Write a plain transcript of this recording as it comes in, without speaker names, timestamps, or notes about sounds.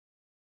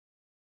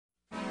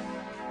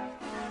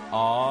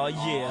Oh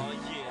yeah.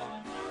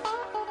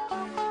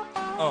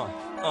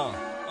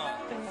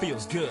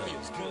 Feels good.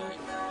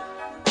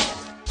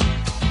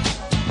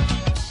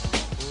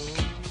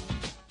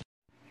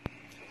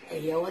 Hey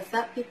yo, what's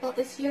up, people?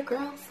 It's your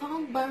girl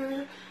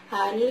Songbird.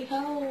 Howdy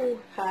ho.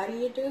 How do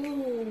you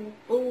do?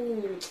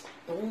 Boom.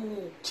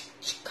 Boom.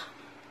 It's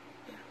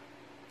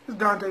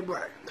Dante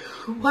Black.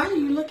 Why are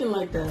you looking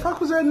like that? The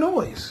fuck was that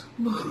noise?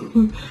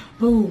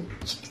 Boom.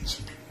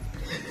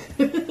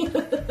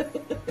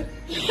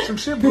 Some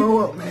shit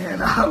blow up,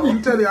 man.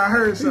 I'm telling you, I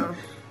heard something.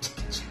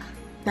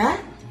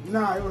 That?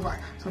 Nah, it was like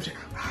some shit.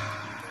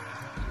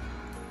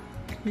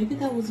 Maybe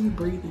that was you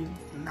breathing.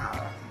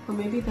 Nah. Or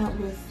maybe that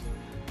was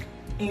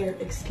air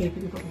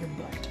escaping from your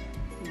butt.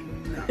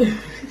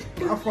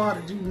 No. How far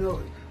did you know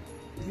it?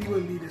 You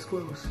wouldn't be this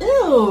close.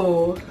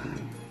 Ew.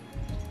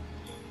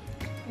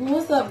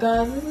 What's up,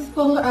 guys? This is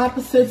Polar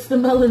Opposites, the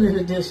Melanin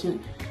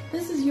edition.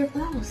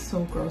 That was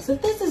so gross.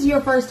 If this is your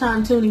first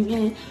time tuning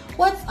in,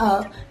 what's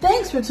up?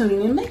 Thanks for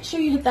tuning in. Make sure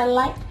you hit that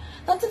like,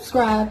 that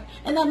subscribe,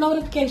 and that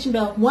notification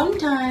bell one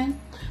time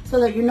so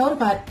that you're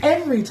notified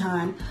every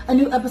time a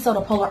new episode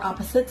of Polar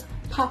Opposites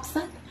pops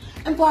up.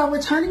 And for our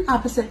returning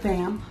opposite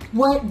fam,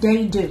 what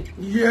they do.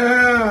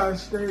 Yeah,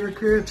 stay the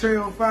clear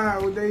trail fire,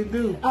 what they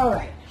do.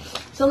 Alright,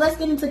 so let's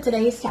get into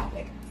today's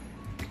topic.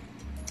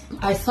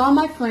 I saw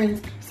my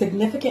friend's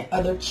significant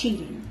other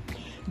cheating.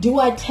 Do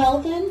I tell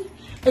them?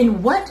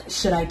 And what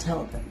should I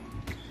tell them?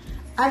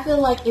 I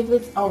feel like if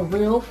it's a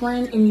real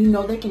friend and you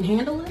know they can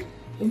handle it,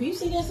 if you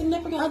see their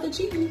significant other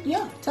cheating,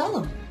 yeah,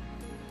 tell them.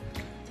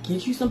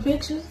 Get you some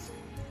pictures.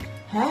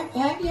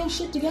 Have your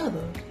shit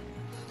together.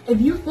 If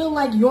you feel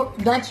like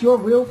that's your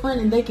real friend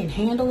and they can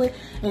handle it,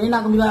 and they're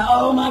not gonna be like,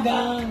 oh my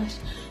gosh,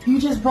 you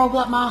just broke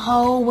up my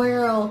whole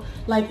world,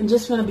 like, and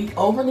just gonna be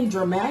overly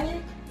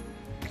dramatic.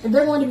 If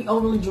they're going to be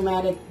overly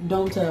dramatic,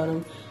 don't tell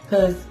them,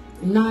 because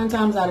 9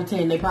 times out of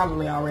 10 they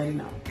probably already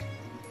know,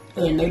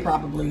 and they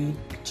probably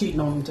cheating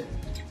on them too.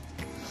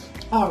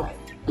 All right.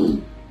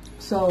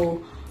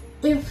 So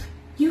if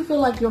you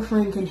feel like your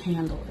friend can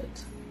handle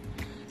it,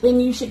 then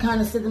you should kind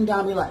of sit them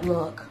down and be like,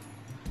 look,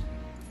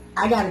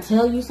 I gotta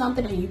tell you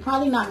something, and you're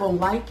probably not gonna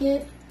like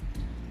it,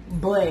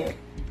 but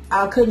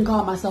I couldn't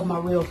call myself my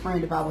real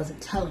friend if I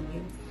wasn't telling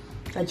you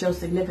that your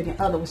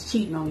significant other was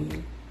cheating on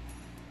you.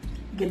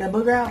 Get that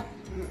booger out?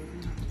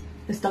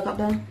 It's stuck up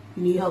there?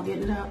 You need help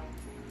getting it out?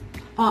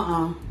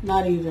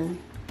 Not even.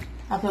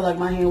 I feel like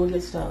my hand would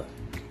get stuck.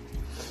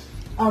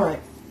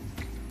 Alright.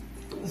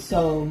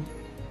 So,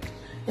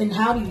 and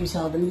how do you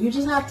tell them? You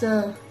just have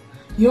to,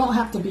 you don't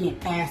have to be an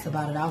ass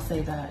about it, I'll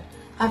say that.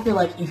 I feel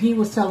like if he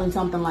was telling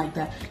something like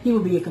that, he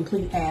would be a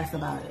complete ass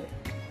about it.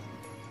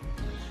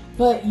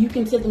 But you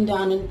can sit them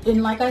down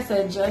and like I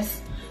said,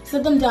 just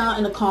sit them down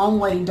in a calm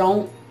way.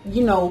 Don't,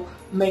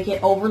 make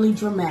it overly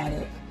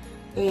dramatic.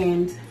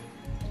 And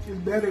it's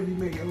better if you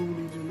make it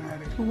overly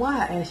dramatic.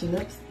 Why, Ashy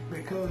Lips?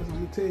 Because I'm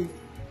gonna tell you.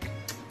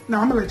 No,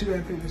 I'm gonna let you go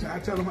ahead and finish.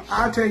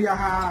 I'll tell you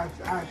how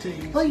I tell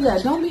you. Well, yeah,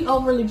 don't be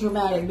overly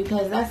dramatic,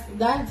 because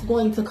that's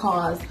going to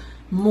cause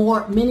a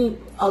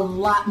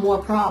lot more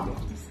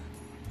problems.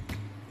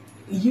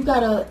 You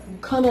gotta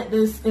come at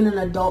this in an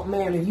adult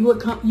manner.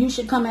 You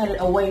should come at it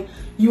a way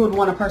you would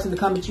want a person to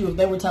come at you if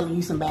they were telling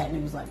you some bad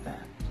news like that.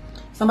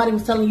 Somebody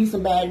was telling you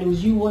some bad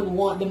news, you wouldn't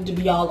want them to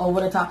be all over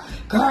the top.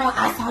 Girl,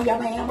 I saw your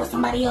man with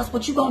somebody else.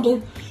 What you gonna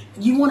do?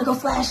 You want to go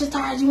slash his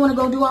tires? You want to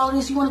go do all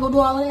this? You want to go do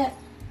all of that?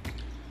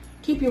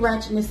 Keep your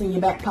ratchetness in your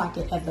back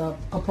pocket at the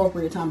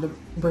appropriate time to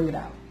bring it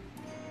out.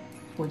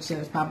 Which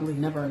there's probably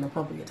never an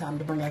appropriate time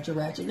to bring out your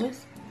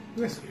ratchetness.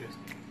 Yes, it is.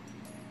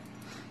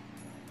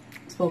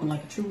 Spoken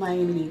like a true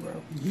Miami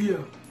Negro.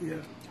 Yeah.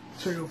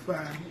 Trail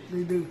fire,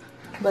 they do.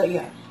 But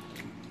yeah,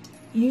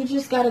 you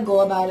just gotta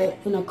go about it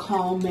in a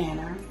calm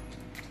manner,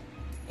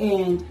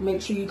 and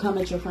make sure you come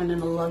at your friend in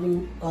a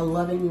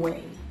loving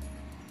way,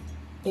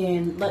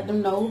 and let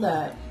them know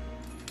that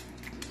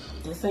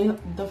this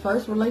ain't the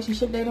first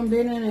relationship they done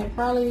been in,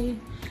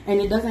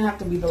 and it doesn't have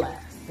to be the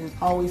last. There's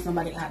always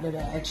somebody out there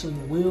that actually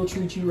will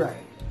treat you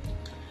right.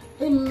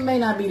 It may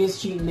not be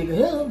this cheating nigga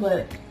here,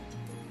 but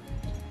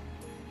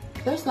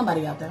there's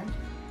somebody out there.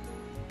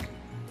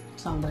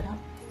 Songbird out.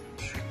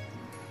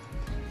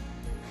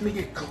 Let me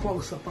get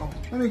close up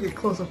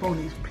on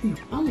these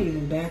people. I'm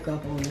even back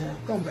up on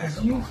that. Don't back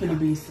up. You finna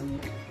be some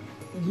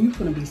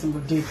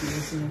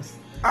ridiculousness.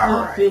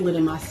 I feel it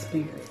in my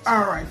spirit.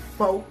 Alright,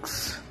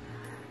 folks.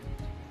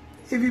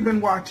 If you've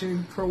been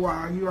watching for a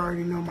while, you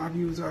already know my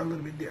views are a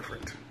little bit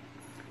different.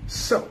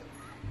 So,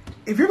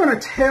 if you're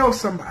gonna tell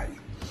somebody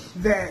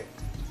that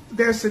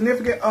their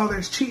significant other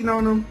is cheating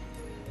on them,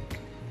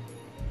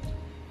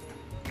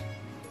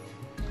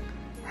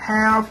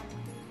 have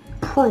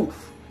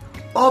proof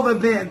other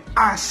than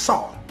I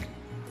saw,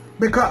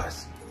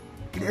 because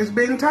there's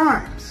been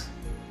times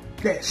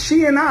that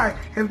she and I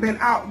have been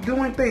out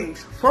doing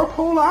things for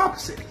polar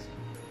opposites,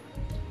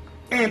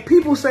 and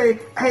people say,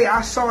 hey,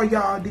 I saw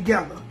y'all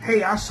together,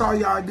 hey, I saw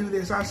y'all do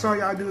this, I saw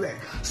y'all do that.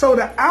 So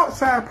the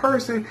outside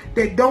person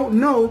that don't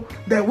know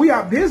that we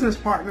are business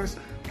partners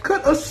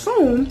could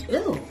assume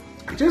Ew.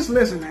 just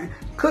listen, man,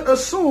 could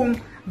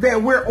assume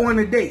that we're on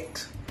a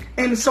date.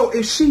 And so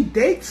if she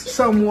dates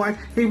someone,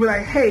 he'd be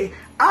like, hey,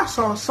 I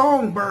saw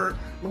Songbird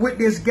with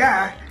this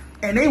guy,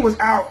 and they was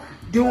out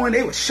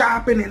they was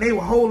shopping, and they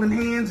were holding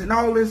hands and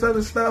all this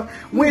other stuff.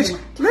 Which,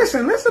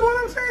 listen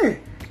what I'm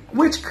saying.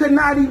 Which could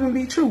not even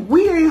be true.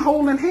 We ain't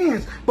holding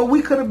hands, but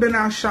we could have been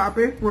out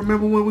shopping.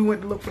 Remember when we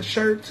went to look for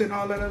shirts and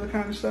all that other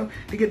kind of stuff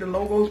to get the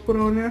logos put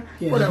on there?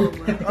 Yeah. Whatever,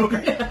 bro.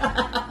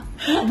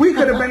 Okay. We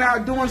could have been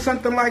out doing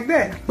something like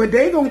that. But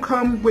they gonna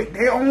come with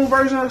their own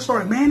version of the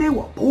story. Man, they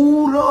were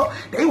booed up.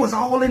 They was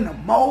all in the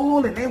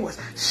mall, and they was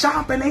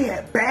shopping. They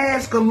had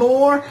bags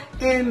galore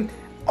and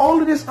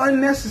all of this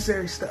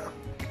unnecessary stuff.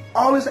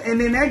 All this, and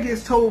then that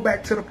gets told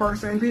back to the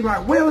person and be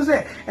like, where was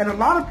that? And a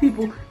lot of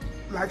people,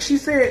 like she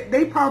said,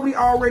 they probably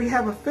already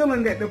have a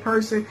feeling that the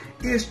person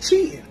is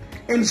cheating.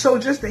 And so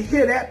just to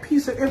hear that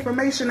piece of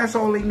information, that's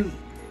all they need.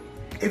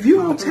 If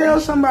you don't tell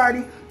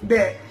somebody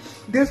that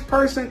this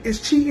person is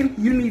cheating,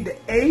 you need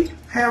to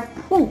have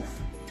proof.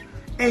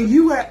 And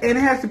it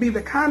has to be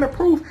the kind of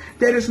proof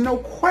that is no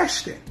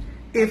question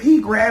if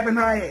he grabbing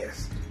her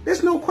ass.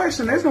 There's no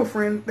question. There's no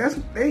friend. They're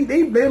a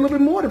little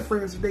bit more than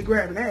friends if they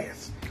grabbing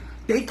ass.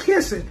 They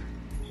kissing,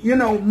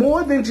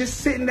 more than just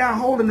sitting down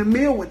holding a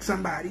meal with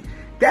somebody.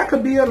 That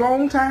could be a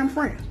longtime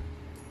friend.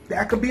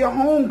 That could be a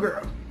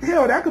homegirl.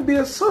 Hell, that could be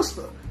a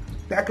sister.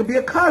 That could be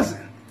a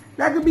cousin.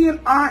 That could be an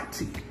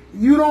auntie.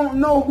 You don't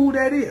know who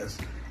that is.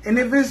 And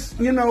if it's,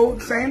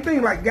 same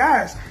thing, like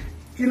guys,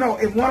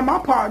 if one of my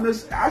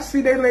partners, I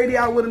see that lady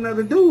out with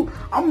another dude,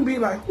 I'm going to be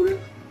like,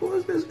 who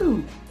is this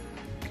dude?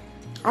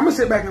 I'm going to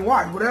sit back and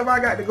watch. Whatever I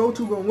got to go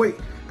to, going to wait.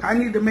 I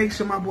need to make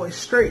sure my boy's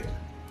straight.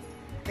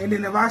 And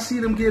then if I see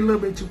them get a little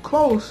bit too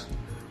close,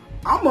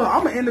 I'm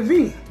going to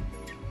intervene.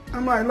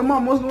 I'm like,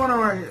 Lamar, what's going on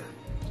right here?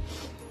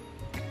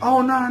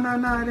 Oh, nah,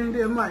 it ain't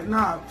there. I'm like,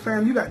 nah,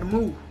 fam, you got to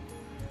move.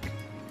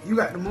 You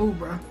got to move,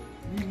 bro.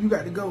 You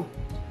got to go.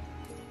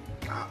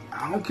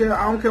 I don't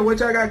care what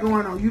y'all got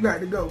going on. You got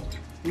to go.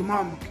 Your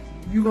mama,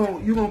 you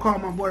gonna call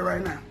my boy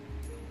right now.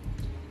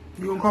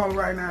 You gonna call him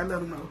right now and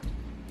let him know.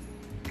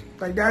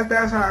 Like,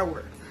 that's how it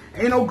works.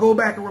 Ain't no go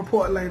back and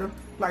report later.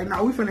 Like,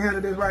 nah, we finna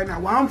handle this right now.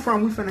 Where I'm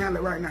from, we finna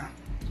handle it right now.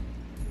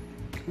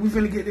 We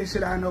finna get this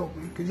shit out in the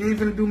open. Because you ain't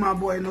finna do my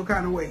boy in no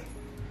kind of way.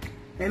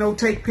 Ain't no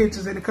take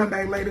pictures and to come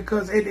back later.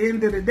 Because at the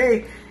end of the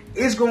day,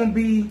 it's going to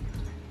be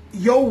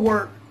your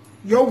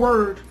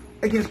word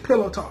against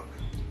pillow talk.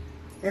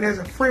 And as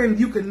a friend,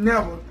 you can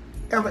never,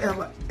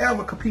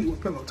 ever compete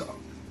with pillow talk.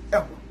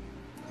 Ever.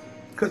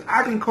 Because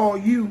I can call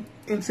you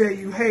and tell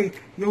you, hey,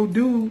 your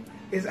dude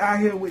is out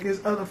here with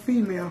this other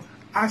female.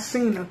 I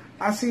seen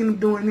him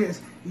doing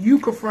this. You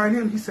confront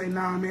him, he say,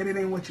 nah, man, it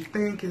ain't what you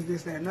think, it's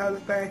this, that, and other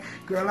thing.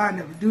 Girl, I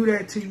never do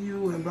that to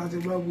you, and blah, blah,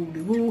 blah, blah,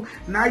 blah, blah.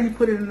 Now you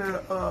put it in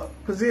a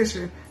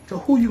position to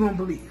who you going to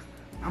believe.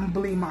 I'm going to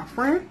believe my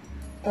friend,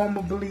 or I'm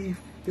going to believe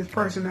this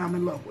person that I'm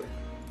in love with.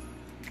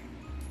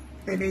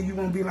 And then you're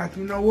going to be like,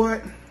 you know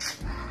what?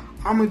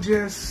 I'm going to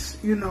just,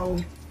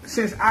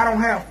 since I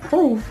don't have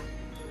proof,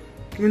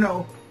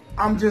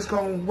 I'm just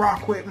going to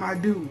rock with my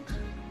dude.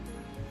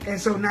 And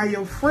so now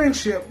your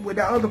friendship with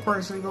the other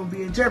person is going to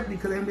be in jeopardy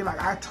because they'll be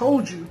like, I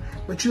told you,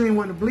 but you ain't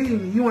want to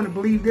believe me. You want to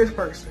believe this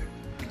person.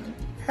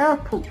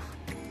 Have proof.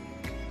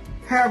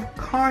 Have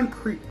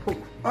concrete proof.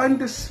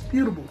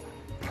 Undisputable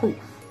proof.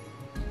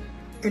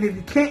 And if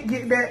you can't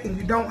get that and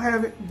you don't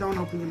have it, don't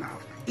open your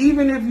mouth.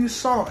 Even if you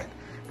saw it,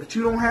 but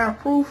you don't have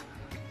proof,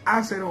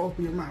 I say don't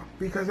open your mouth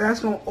because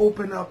that's going to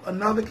open up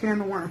another can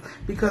of worms.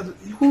 Because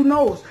who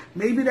knows?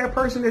 Maybe that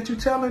person that you're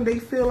telling, they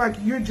feel like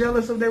you're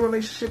jealous of their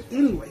relationship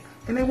anyway.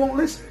 And they won't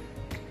listen.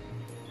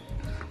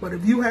 But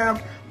if you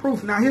have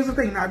proof, now here's the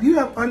thing. Now if you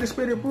have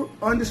undisputed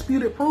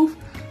proof,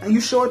 and you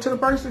show it to the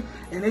person,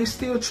 and they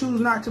still choose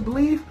not to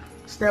believe,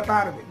 step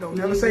out of it. Don't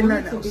never say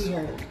nothing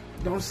else.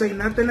 Don't say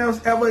nothing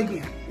else ever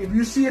again. If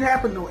you see it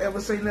happen, don't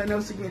ever say nothing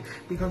else again.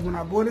 Because when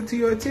I brought it to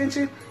your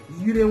attention,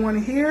 you didn't want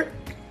to hear it.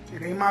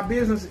 It ain't my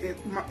business.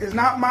 It's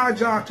not my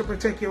job to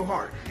protect your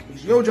heart.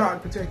 It's your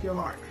job to protect your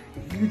heart.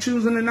 If you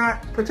choosing to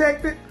not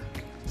protect it,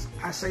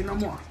 I say no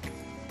more.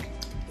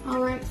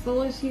 Alright, so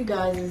what's you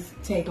guys'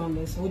 take on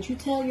this? Would you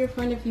tell your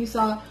friend if you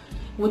saw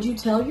your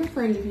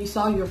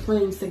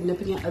friend's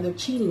significant other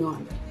cheating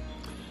on them?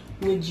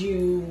 Would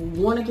you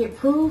want to get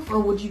proof, or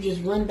would you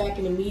just run back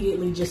and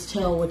immediately just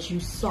tell what you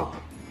saw?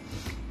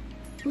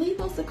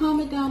 Leave us a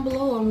comment down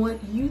below on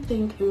what you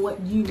think and what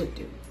you would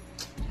do.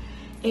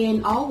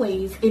 And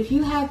always, if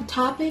you have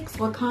topics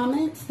or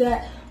comments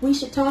that we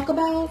should talk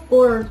about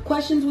or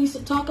questions we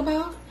should talk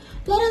about,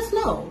 let us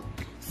know.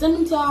 Send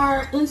them to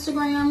our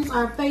Instagrams,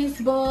 our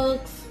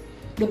Facebooks,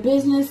 the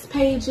business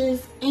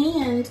pages,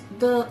 and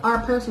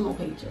our personal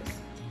pages.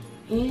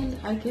 And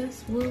I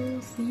guess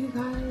we'll see you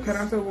guys. Can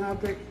I say one more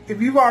thing?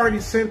 If you've already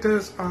sent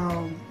us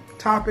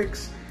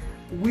topics,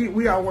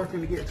 we are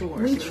working to get to us.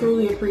 We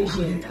truly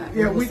appreciate that.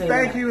 Yeah, we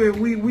thank you, and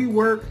we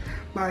work,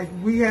 like,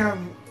 we have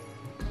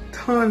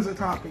tons of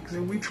topics,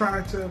 and we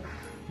try to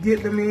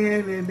get them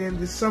in, and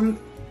then some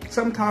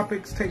some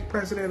topics take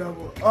precedent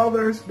over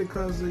others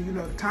because of,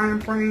 the time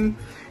frame.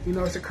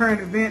 It's a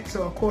current event,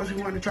 so of course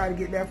we want to try to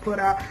get that put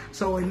out.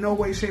 So in no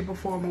way, shape, or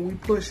form are we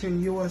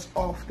pushing yours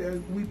off there.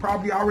 We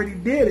probably already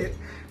did it.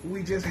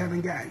 We just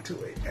haven't gotten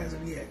to it as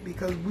of yet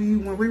because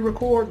when we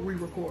record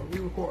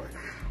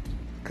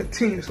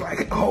continuous,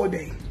 like all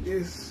day.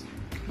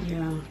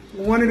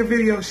 One of the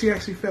videos she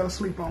actually fell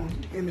asleep on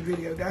in the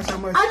video. That's how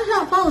much. I did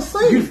not fall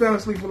asleep. You fell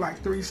asleep for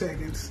like 3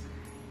 seconds.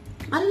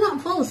 I did not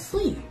fall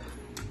asleep.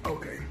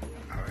 Okay.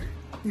 All right.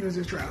 You was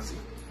just drowsy.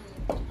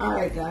 All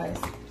right, guys.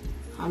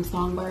 I'm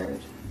Songbird.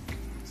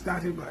 It's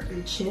not too bad.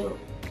 And chill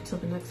till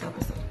the next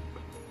episode.